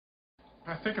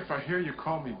I think if I hear you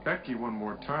call me Becky one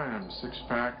more time,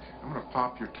 six-pack, I'm gonna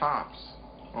pop your tops.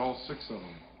 All six of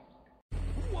them.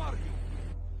 Who are you?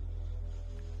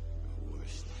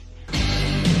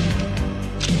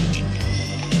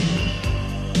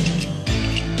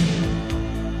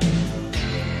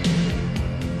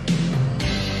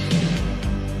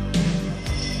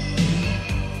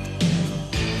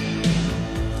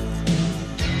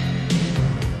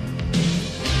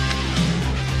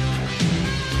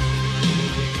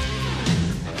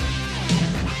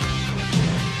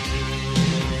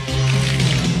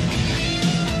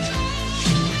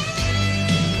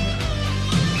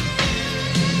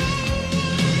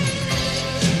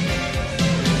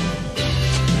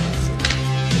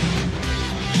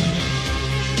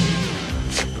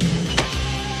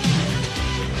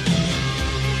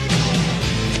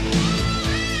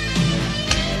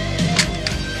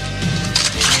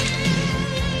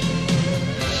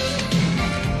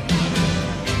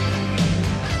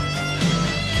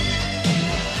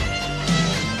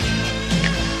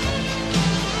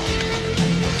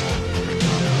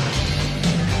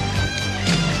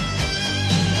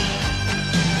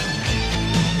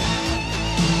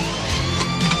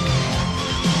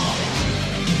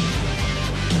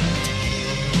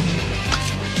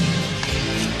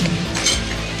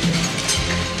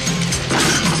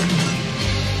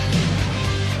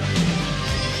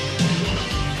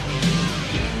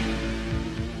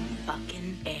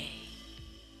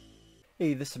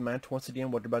 Hey, this is Matt once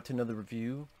again. Welcome back to another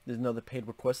review. There's another paid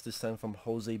request this time from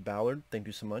Jose Ballard. Thank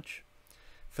you so much.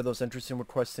 For those interested in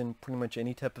requesting pretty much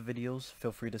any type of videos,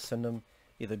 feel free to send them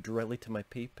either directly to my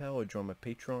PayPal or join my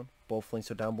Patreon. Both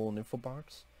links are down below in the info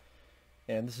box.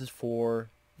 And this is for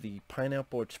the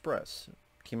Pineapple Express.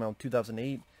 It came out in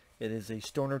 2008. It is a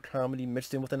stoner comedy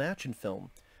mixed in with an action film,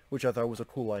 which I thought was a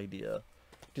cool idea.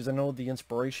 Because I know the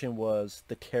inspiration was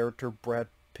the character Brad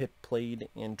Pitt played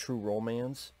in True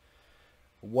Romance.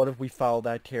 What if we followed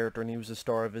that character and he was the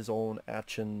star of his own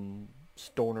action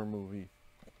stoner movie?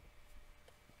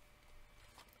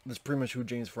 That's pretty much who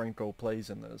James Franco plays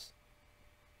in this.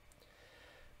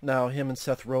 Now, him and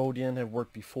Seth Rogen have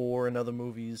worked before in other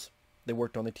movies. They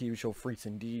worked on the TV show Freaks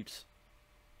and Geeks.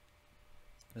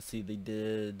 Let's see, they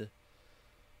did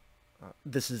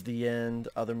This Is the End,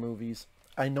 other movies.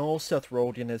 I know Seth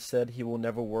Rogen has said he will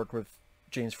never work with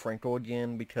James Franco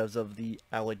again because of the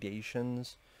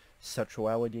allegations. Sexual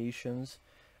allegations.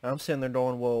 And I'm sitting there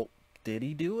going, well, did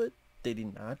he do it? Did he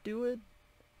not do it?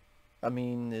 I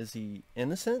mean, is he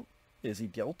innocent? Is he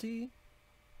guilty?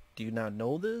 Do you not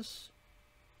know this?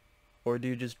 Or do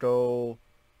you just go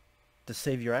to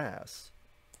save your ass?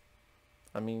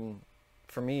 I mean,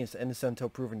 for me, it's innocent until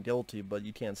proven guilty, but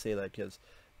you can't say that because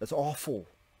that's awful.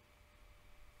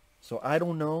 So I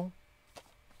don't know.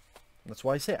 That's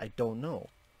why I say I don't know.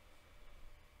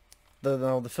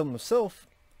 The film itself,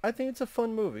 I think it's a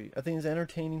fun movie. I think it's an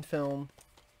entertaining film.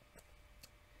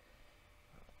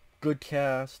 Good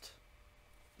cast.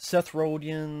 Seth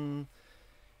Rogen,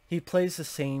 he plays the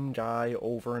same guy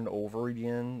over and over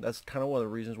again. That's kind of one of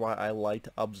the reasons why I like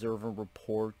to Observe and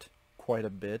Report quite a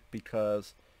bit,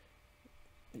 because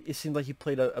it seemed like he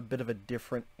played a bit of a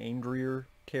different, angrier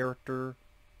character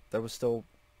that was still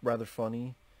rather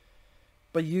funny.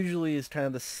 But usually it's kind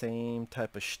of the same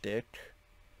type of shtick.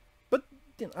 But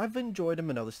I've enjoyed him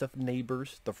in other stuff.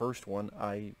 Neighbors, the first one,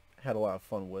 I had a lot of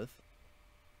fun with.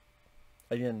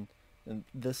 Again, and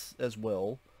this as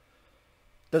well.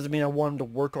 Doesn't mean I want him to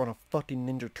work on a fucking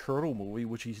Ninja Turtle movie,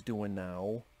 which he's doing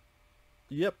now.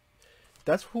 Yep.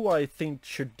 That's who I think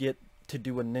should get to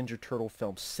do a Ninja Turtle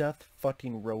film. Seth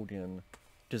fucking Rogen.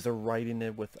 Because they're writing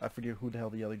it with, I forget who the hell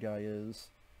the other guy is.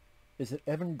 Is it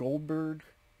Evan Goldberg?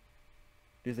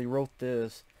 Because they wrote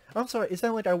this. I'm sorry, it's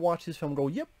not like I watched this film and go,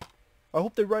 yep, I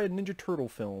hope they write a Ninja Turtle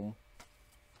film.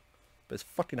 But it's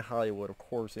fucking Hollywood, of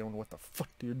course. They don't know what the fuck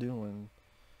they're doing.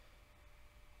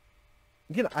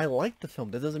 Again, I like the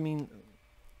film. That doesn't mean...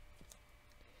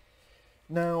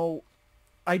 Now,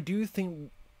 I do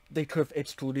think they could have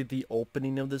excluded the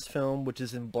opening of this film, which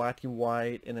is in black and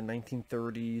white in the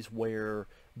 1930s, where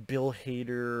Bill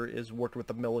Hader is working with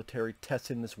the military,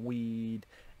 testing this weed,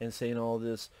 and saying all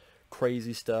this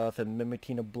crazy stuff, and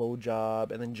mimicking a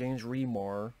blowjob, and then James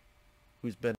Remar,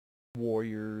 who's been in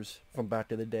Warriors from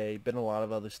back in the day, been in a lot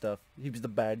of other stuff. He was the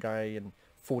bad guy in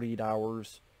 48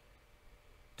 Hours.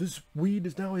 This weed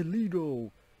is now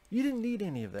illegal. You didn't need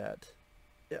any of that.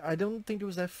 I don't think it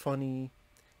was that funny.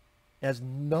 It has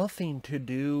nothing to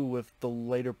do with the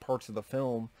later parts of the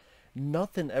film.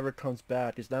 Nothing ever comes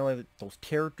back. It's not like those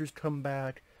characters come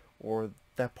back, or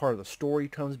that part of the story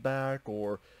comes back,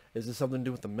 or is it something to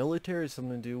do with the military? Is it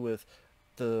something to do with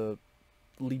the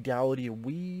legality of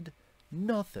weed,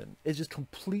 nothing. It's just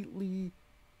completely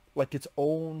like its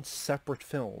own separate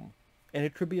film, and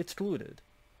it could be excluded.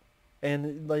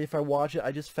 And like if I watch it,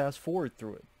 I just fast forward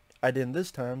through it. I didn't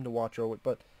this time to watch over it,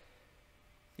 but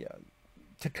yeah,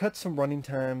 to cut some running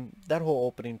time, that whole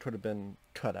opening could have been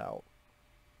cut out.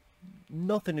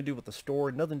 Nothing to do with the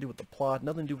story, nothing to do with the plot,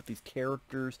 nothing to do with these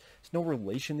characters. There's no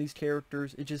relation to these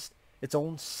characters. It's just its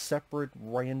own separate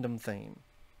random thing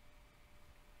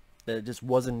that it just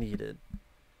wasn't needed.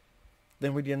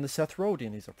 Then we get into Seth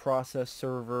Rogen. He's a process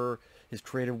server. His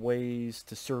creative ways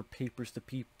to serve papers to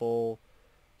people.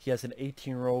 He has an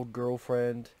 18-year-old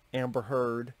girlfriend, Amber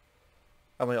Heard.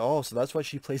 I'm like, oh, so that's why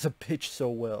she plays a bitch so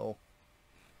well.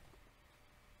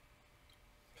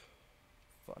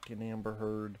 Fucking Amber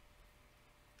Heard.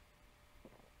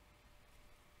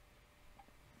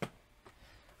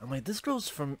 I'm like, this girl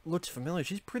looks familiar.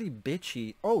 She's pretty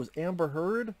bitchy. Oh, is Amber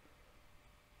Heard?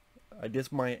 I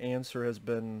guess my answer has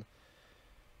been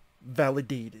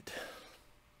validated.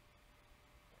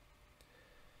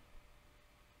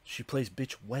 She plays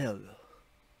bitch well.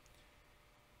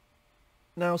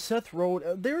 Now, Seth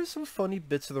Rogen, there are some funny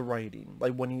bits of the writing.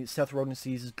 Like when Seth Rogen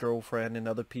sees his girlfriend and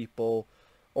other people,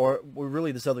 or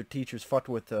really this other teacher's fucked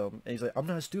with him. And he's like, I'm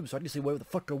not stupid, so I can say whatever the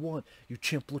fuck I want, you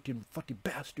chimp-looking fucking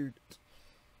bastard.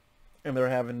 And they're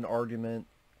having an argument.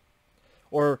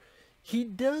 Or, he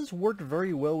does work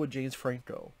very well with James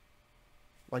Franco.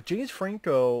 Like, James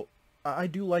Franco, I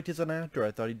do like as an actor. I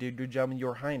thought he did a good job in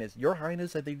Your Highness. Your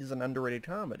Highness, I think, is an underrated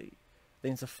comedy. I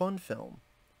think it's a fun film.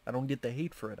 I don't get the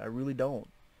hate for it. I really don't.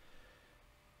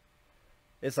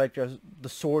 It's like The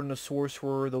Sword and the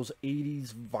Sorcerer, those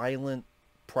 80s violent,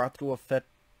 practical effect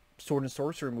sword and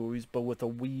sorcerer movies, but with a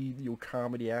weed,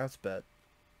 comedy aspect.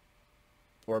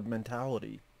 Or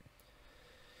mentality.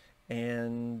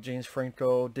 And James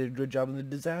Franco did a good job in The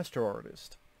Disaster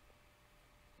Artist.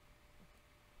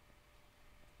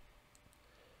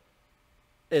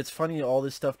 It's funny, all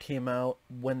this stuff came out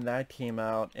when that came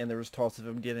out, and there was talks of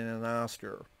him getting an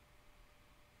Oscar.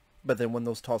 But then when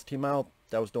those talks came out,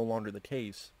 that was no longer the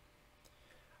case.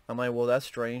 I'm like, well, that's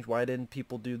strange. Why didn't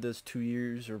people do this 2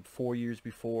 years or 4 years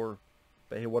before?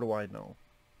 But hey, what do I know?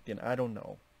 Again, I don't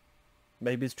know.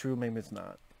 Maybe it's true, maybe it's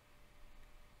not.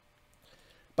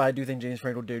 But I do think James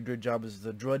Franco did a good job as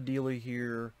the drug dealer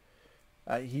here.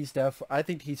 I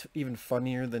think he's even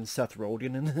funnier than Seth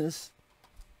Rogen in this.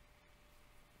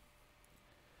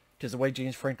 Because the way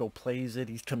James Franco plays it,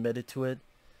 he's committed to it.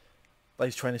 Like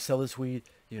he's trying to sell this weed.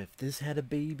 If this had a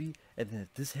baby, and then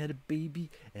if this had a baby,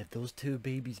 and if those two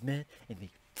babies met, and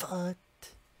they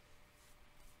fucked,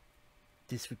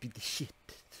 this would be the shit.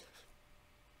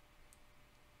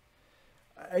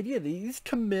 Yeah, he's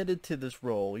committed to this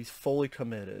role. He's fully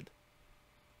committed.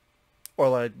 Or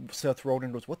like Seth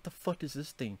Rogen goes, what the fuck is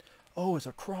this thing? Oh, it's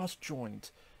a cross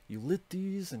joint. You lit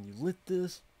these and you lit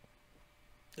this.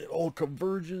 It all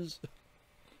converges.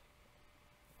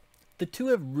 The two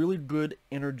have really good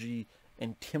energy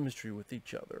and chemistry with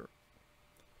each other.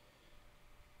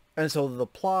 And so the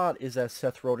plot is that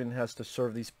Seth Rogen has to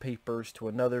serve these papers to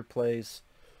another place.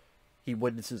 He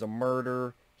witnesses a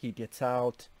murder. He gets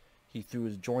out. He threw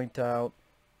his joint out.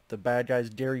 The bad guy's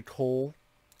Gary Cole.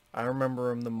 I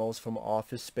remember him the most from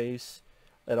Office Space.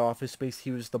 At Office Space,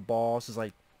 he was the boss. It's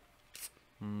like,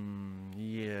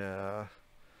 yeah.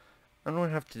 I'm going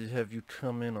to have you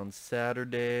come in on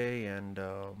Saturday and,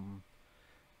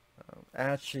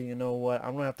 actually, you know what?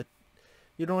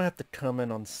 You don't have to come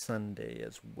in on Sunday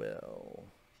as well.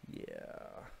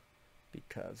 Yeah.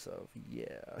 Because of,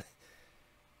 yeah.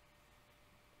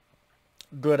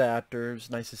 Good actors.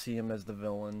 Nice to see him as the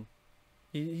villain.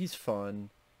 He's fun.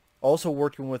 Also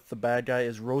working with the bad guy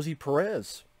is Rosie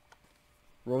Perez.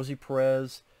 Rosie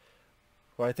Perez,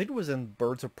 who I think was in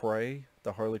Birds of Prey,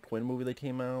 the Harley Quinn movie that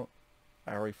came out.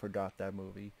 I already forgot that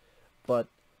movie. But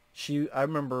I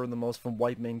remember the most from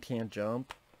White Men Can't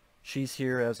Jump. She's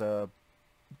here as a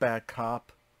bad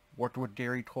cop, working with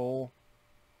Gary Cole.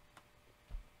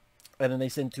 And then they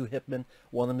send two hitmen.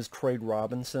 One of them is Craig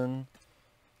Robinson.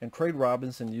 And Craig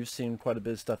Robinson, you've seen quite a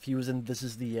bit of stuff. He was in This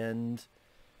Is the End.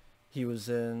 He was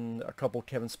in a couple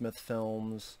Kevin Smith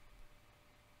films.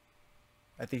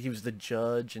 I think he was the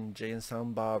judge in Jay and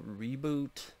Silent Bob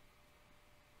Reboot.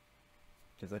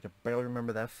 Because I can barely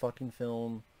remember that fucking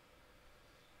film.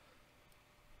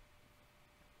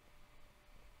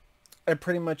 And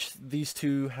pretty much these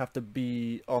two have to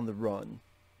be on the run.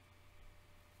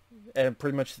 And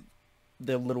pretty much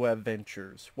their little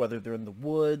adventures. Whether they're in the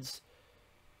woods.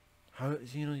 How,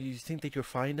 you think they could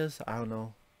find us? I don't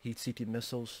know. Heat-seeking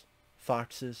missiles.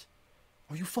 Foxes.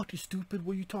 Are you fucking stupid?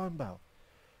 What are you talking about?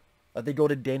 They go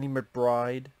to Danny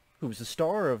McBride, who's the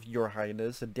star of Your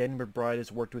Highness, and Danny McBride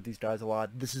has worked with these guys a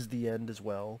lot. This Is the End as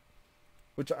well,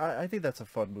 which I think that's a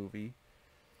fun movie.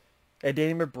 And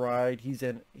Danny McBride,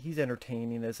 he's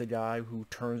entertaining as a guy who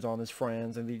turns on his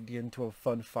friends and they get into a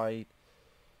fun fight,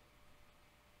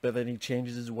 but then he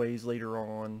changes his ways later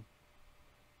on.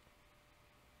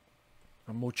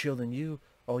 I'm more chill than you.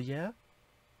 Oh yeah?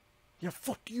 Yeah,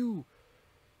 fuck you.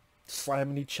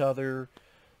 Slamming each other,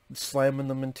 slamming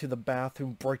them into the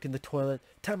bathroom, breaking the toilet.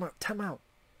 Time out, time out.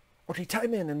 Okay,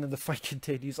 time in, and then the fight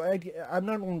continues. I'm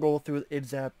not going to go through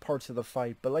exact parts of the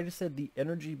fight, but like I said, the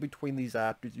energy between these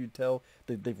actors, you tell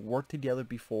that they've worked together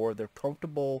before, they're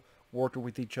comfortable working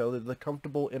with each other, they're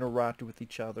comfortable interacting with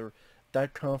each other.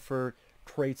 That comfort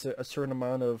creates a certain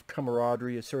amount of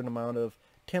camaraderie, a certain amount of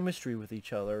chemistry with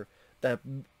each other. That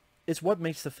is what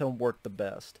makes the film work the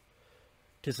best.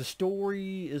 Because the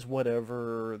story is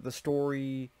whatever. The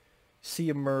story, see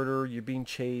a murder, you're being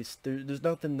chased. There's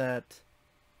nothing that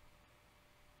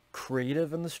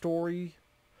creative in the story,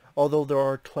 although there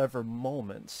are clever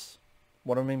moments.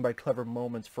 What I mean by clever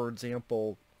moments, for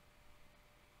example,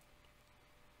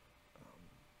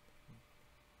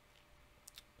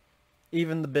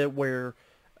 even the bit where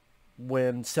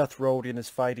when Seth Rogen is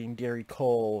fighting Gary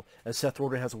Cole, and Seth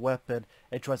Rogen has a weapon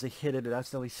and tries to hit it and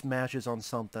accidentally smashes on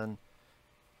something.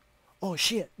 Oh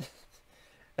shit!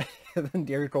 And then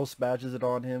Gary Cole smashes it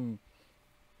on him.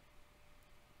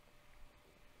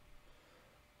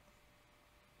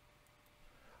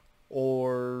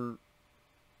 Or...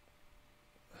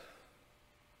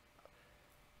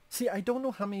 See, I don't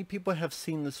know how many people have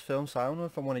seen this film, so I don't know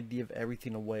if I want to give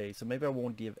everything away. So maybe I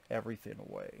won't give everything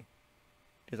away.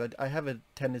 Because I have a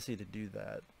tendency to do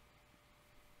that.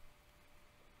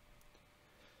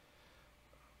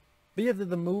 But yeah,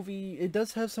 the movie, it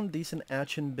does have some decent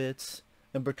action bits.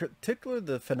 In particular,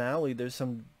 the finale, there's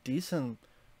some decent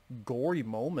gory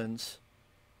moments.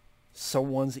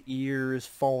 Someone's ear is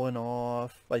falling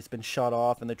off, like it's been shot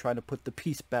off, and they're trying to put the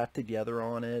piece back together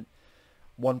on it.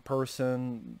 One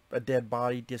person, a dead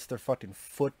body, gets their fucking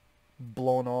foot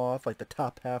blown off, like the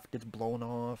top half gets blown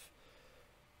off.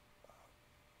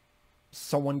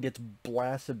 Someone gets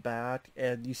blasted back,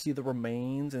 and you see the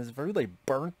remains, and it's very, like,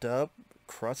 burnt up,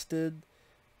 crusted.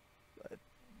 It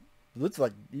looks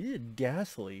like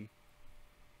ghastly.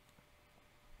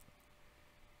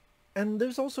 And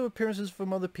there's also appearances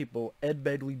from other people. Ed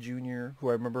Begley Jr., who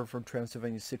I remember from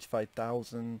Transylvania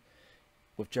 65000,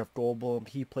 with Jeff Goldblum.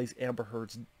 He plays Amber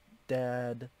Heard's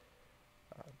dad.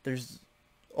 There's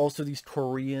also these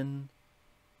Korean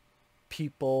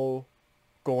people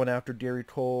going after Gary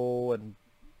Cole, and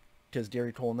because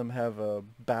Gary Cole and them have a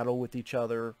battle with each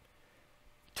other.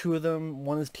 Two of them,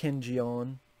 one is Kim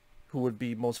Ji-yeon, who would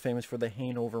be most famous for the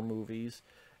Hangover movies,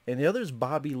 and the other is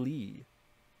Bobby Lee.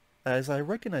 As I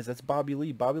recognize, that's Bobby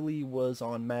Lee. Bobby Lee was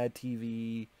on Mad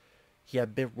TV. He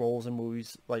had big roles in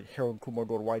movies like Harold and Kumar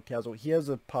Go to White Castle. He has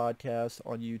a podcast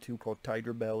on YouTube called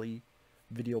Tiger Belly,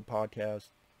 video podcast.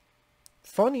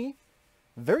 Funny,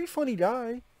 very funny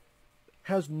guy.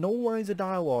 Has no lines of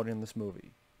dialogue in this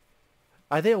movie.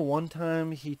 I think at one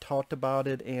time he talked about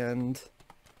it, and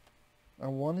I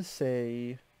want to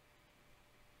say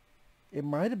it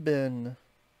might have been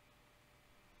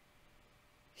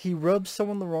he rubbed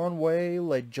someone the wrong way,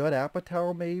 like Judd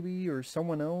Apatow maybe, or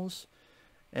someone else,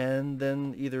 and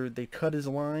then either they cut his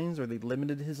lines or they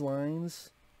limited his lines,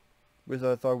 which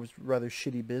I thought was rather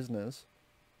shitty business.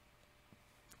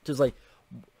 Just like,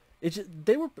 it's just,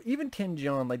 they were, even Kim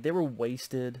Ji-yeon, like, they were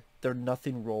wasted. They're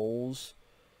nothing roles.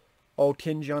 Oh,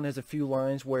 Kim Ji-yeon has a few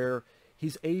lines where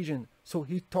he's Asian, so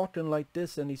he's talking like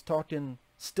this, and he's talking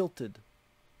stilted.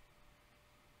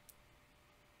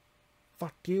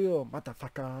 Fuck you,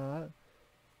 motherfucker.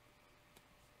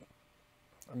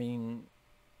 I mean,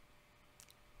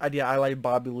 I like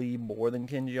Bobby Lee more than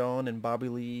Kim Ji-yeon, and Bobby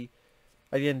Lee,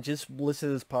 again, just listen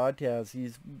to this podcast.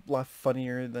 He's a lot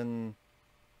funnier than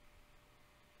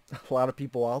a lot of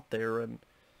people out there, and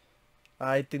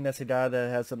I think that's a guy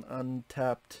that has an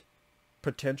untapped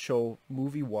potential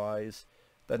movie-wise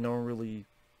that no one really...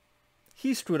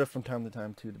 He screwed up from time to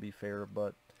time too, to be fair,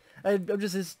 but I'm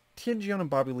just, his Kim Ji-yeon and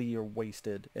Bobby Lee are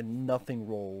wasted and nothing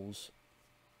rolls.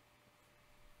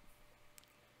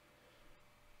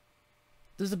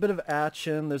 There's a bit of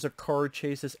action. There's a car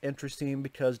chase that's interesting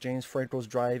because James Franco's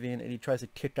driving and he tries to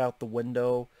kick out the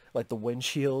window, like the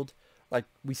windshield, like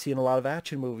we see in a lot of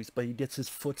action movies, but he gets his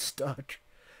foot stuck.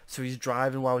 So he's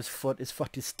driving while his foot is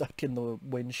fucking stuck in the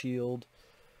windshield.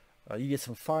 You get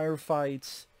some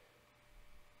firefights,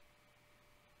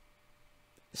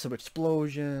 some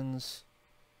explosions,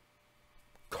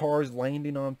 cars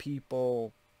landing on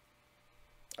people.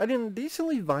 I mean,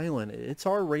 decently violent. It's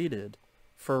R-rated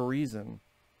for a reason.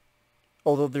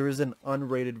 Although there is an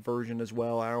unrated version as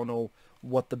well. I don't know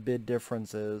what the big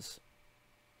difference is.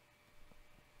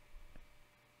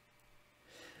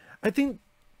 I think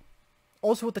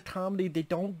also with the comedy, they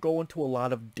don't go into a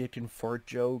lot of dick and fart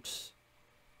jokes.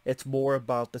 It's more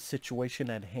about the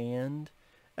situation at hand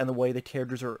and the way the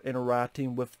characters are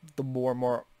interacting with the more and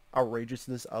more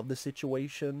outrageousness of the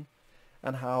situation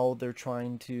and how they're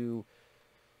trying to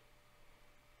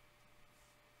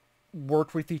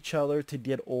work with each other to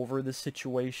get over the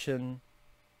situation.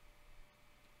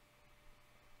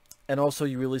 And also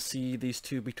you really see these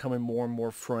two becoming more and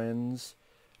more friends.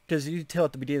 Because you tell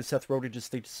at the beginning Seth Rogen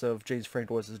just thinks of James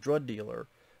Franco as his drug dealer.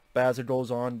 But as it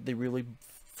goes on, they really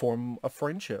form a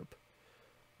friendship.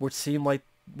 Which seemed like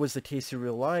was the case in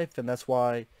real life. And that's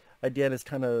why, again, it's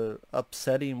kind of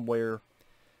upsetting where...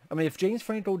 I mean, if James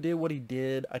Franco did what he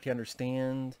did, I can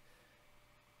understand.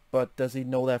 But does he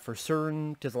know that for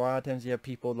certain? Because a lot of times you have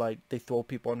people, like, they throw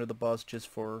people under the bus just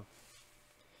for...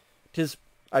 Because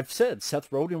I've said, Seth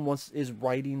Rogen is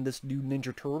writing this new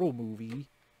Ninja Turtle movie.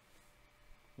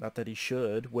 Not that he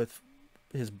should, with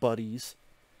his buddies.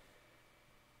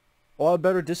 Well, I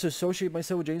better disassociate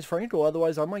myself with James Franco,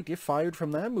 otherwise I might get fired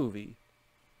from that movie.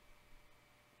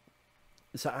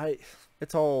 So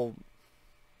it's all...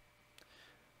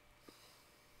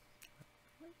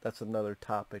 That's another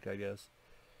topic, I guess.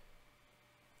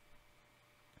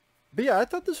 But yeah, I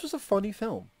thought this was a funny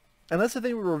film. And that's the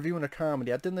thing with reviewing a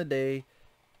comedy. At the end of the day,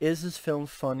 is this film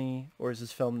funny or is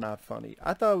this film not funny?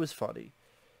 I thought it was funny.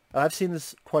 I've seen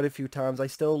this quite a few times. I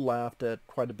still laughed at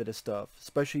quite a bit of stuff.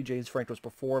 Especially James Franco's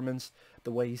performance.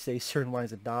 The way he says certain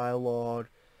lines of dialogue.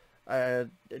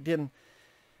 Again,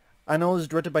 I know it was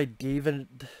directed by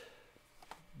David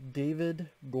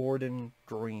Gordon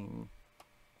Green.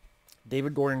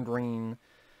 David Gordon Green.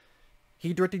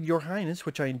 He directed Your Highness,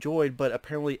 which I enjoyed, but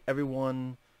apparently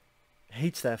everyone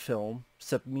hates that film,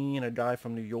 except me and a guy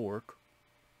from New York.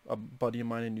 A buddy of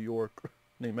mine in New York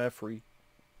named Effrey.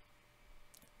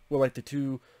 We're like the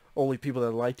two only people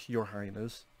that liked Your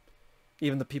Highness.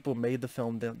 Even the people who made the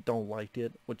film don't like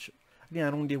it, which, yeah,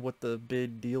 I don't get what the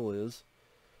big deal is.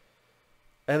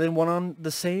 And then went on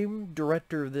the same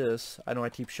director of this. I know I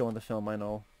keep showing the film, I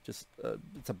know. Just,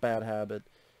 it's a bad habit.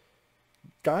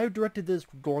 Guy who directed this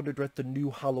going to direct the new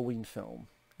Halloween film.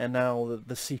 And now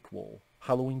the sequel.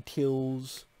 Halloween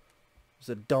Kills. It's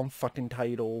a dumb fucking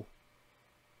title.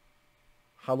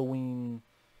 Halloween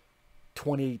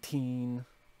 2018.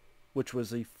 Which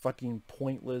was a fucking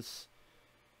pointless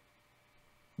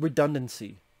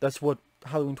redundancy. That's what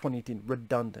Halloween 2018,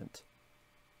 redundant.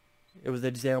 It was an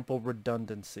example of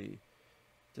redundancy.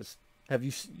 Just,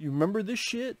 you remember this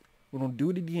shit? We don't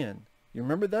do it again. You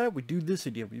remember that? We do this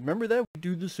again. You remember that? We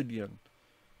do this again.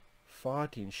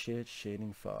 Fucking shit,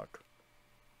 shitting fuck.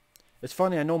 It's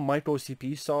funny, I know Mike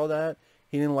OCP saw that.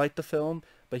 He didn't like the film,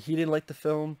 but he didn't like the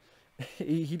film.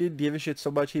 He didn't give a shit so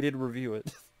much he didn't review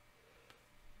it.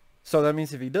 So that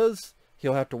means if he does,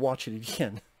 he'll have to watch it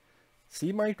again.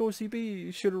 See, Mike OCP,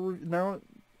 you should have... Now,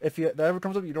 if that ever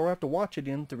comes up, you don't have to watch it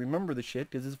again to remember the shit,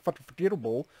 because it's fucking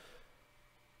forgettable.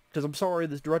 Because I'm sorry,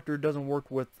 this director doesn't work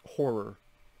with horror.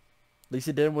 At least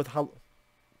he did with how...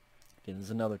 Okay, this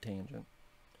is another tangent.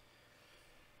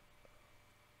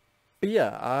 But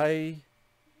yeah, I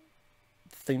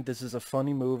think this is a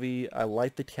funny movie. I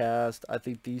like the cast. I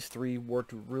think these three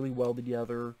worked really well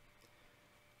together.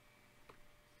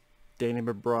 Danny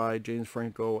McBride, James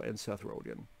Franco, and Seth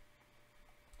Rogen.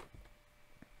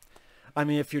 I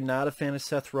mean, if you're not a fan of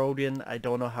Seth Rogen, I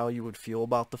don't know how you would feel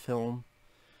about the film.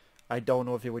 I don't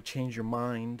know if it would change your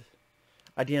mind.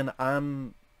 Again,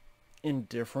 I'm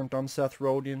indifferent on Seth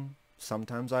Rogen.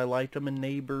 Sometimes I like him in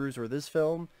Neighbors or this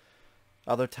film.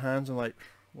 Other times I'm like,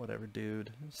 whatever, dude.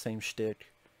 Same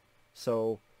shtick.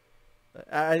 So,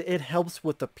 it helps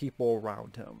with the people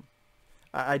around him.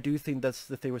 I do think that's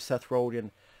the thing with Seth Rogen.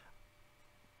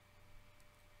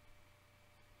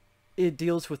 It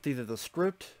deals with either the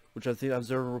script, which I think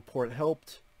Observer Report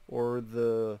helped, or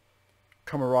the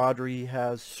camaraderie he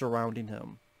has surrounding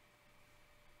him.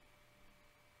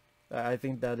 I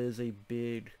think that is a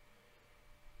big,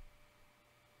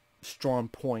 strong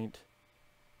point.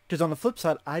 Because on the flip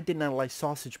side, I did not like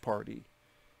Sausage Party.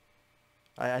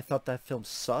 I thought that film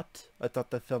sucked. I thought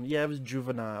that film, yeah, it was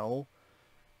juvenile.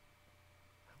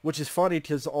 Which is funny,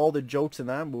 because all the jokes in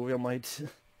that movie, I'm like...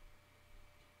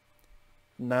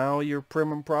 Now you're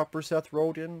prim and proper, Seth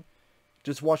Rogen.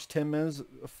 Just watch 10 minutes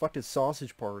of fucking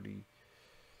Sausage Party.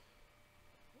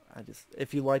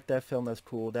 If you like that film, that's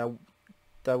cool.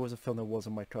 that was a film that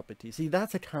wasn't my cup of tea. See,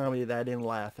 that's a comedy that I didn't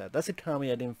laugh at. That's a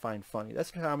comedy I didn't find funny. That's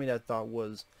a comedy that I thought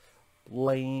was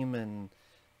lame and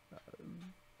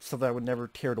something I would never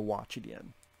care to watch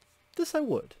again. This I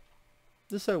would.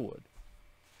 This I would.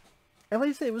 And like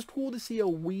I say, it was cool to see a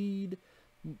weed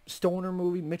stoner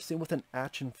movie mixed in with an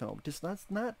action film. Just that's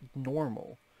not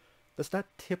normal. That's not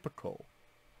typical.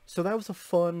 So that was a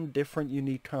fun, different,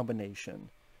 unique combination.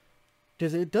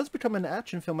 Because it does become an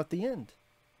action film at the end.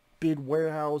 Big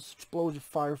warehouse, explosions,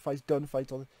 firefights,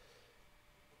 gunfights, all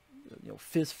the,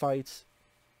 fist fights.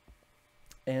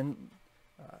 And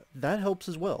that helps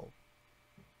as well.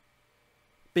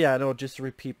 But yeah, I know, just to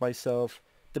repeat myself,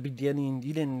 the beginning,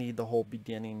 you didn't need the whole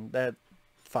beginning. That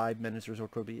 5 minutes or so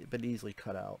could be been easily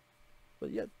cut out.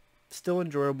 But yet, still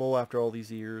enjoyable after all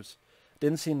these years.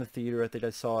 Didn't see it in the theater. I think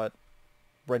I saw it,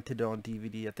 rented it on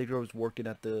DVD. I think I was working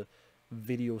at the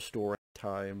video store at the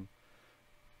time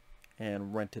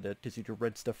and rented it, because you could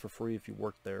rent stuff for free if you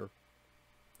worked there.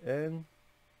 And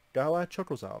got a lot of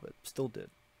chuckles out of it. Still did.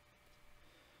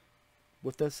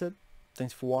 With that said,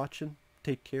 thanks for watching.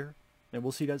 Take care. And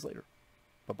we'll see you guys later.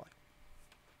 Bye-bye.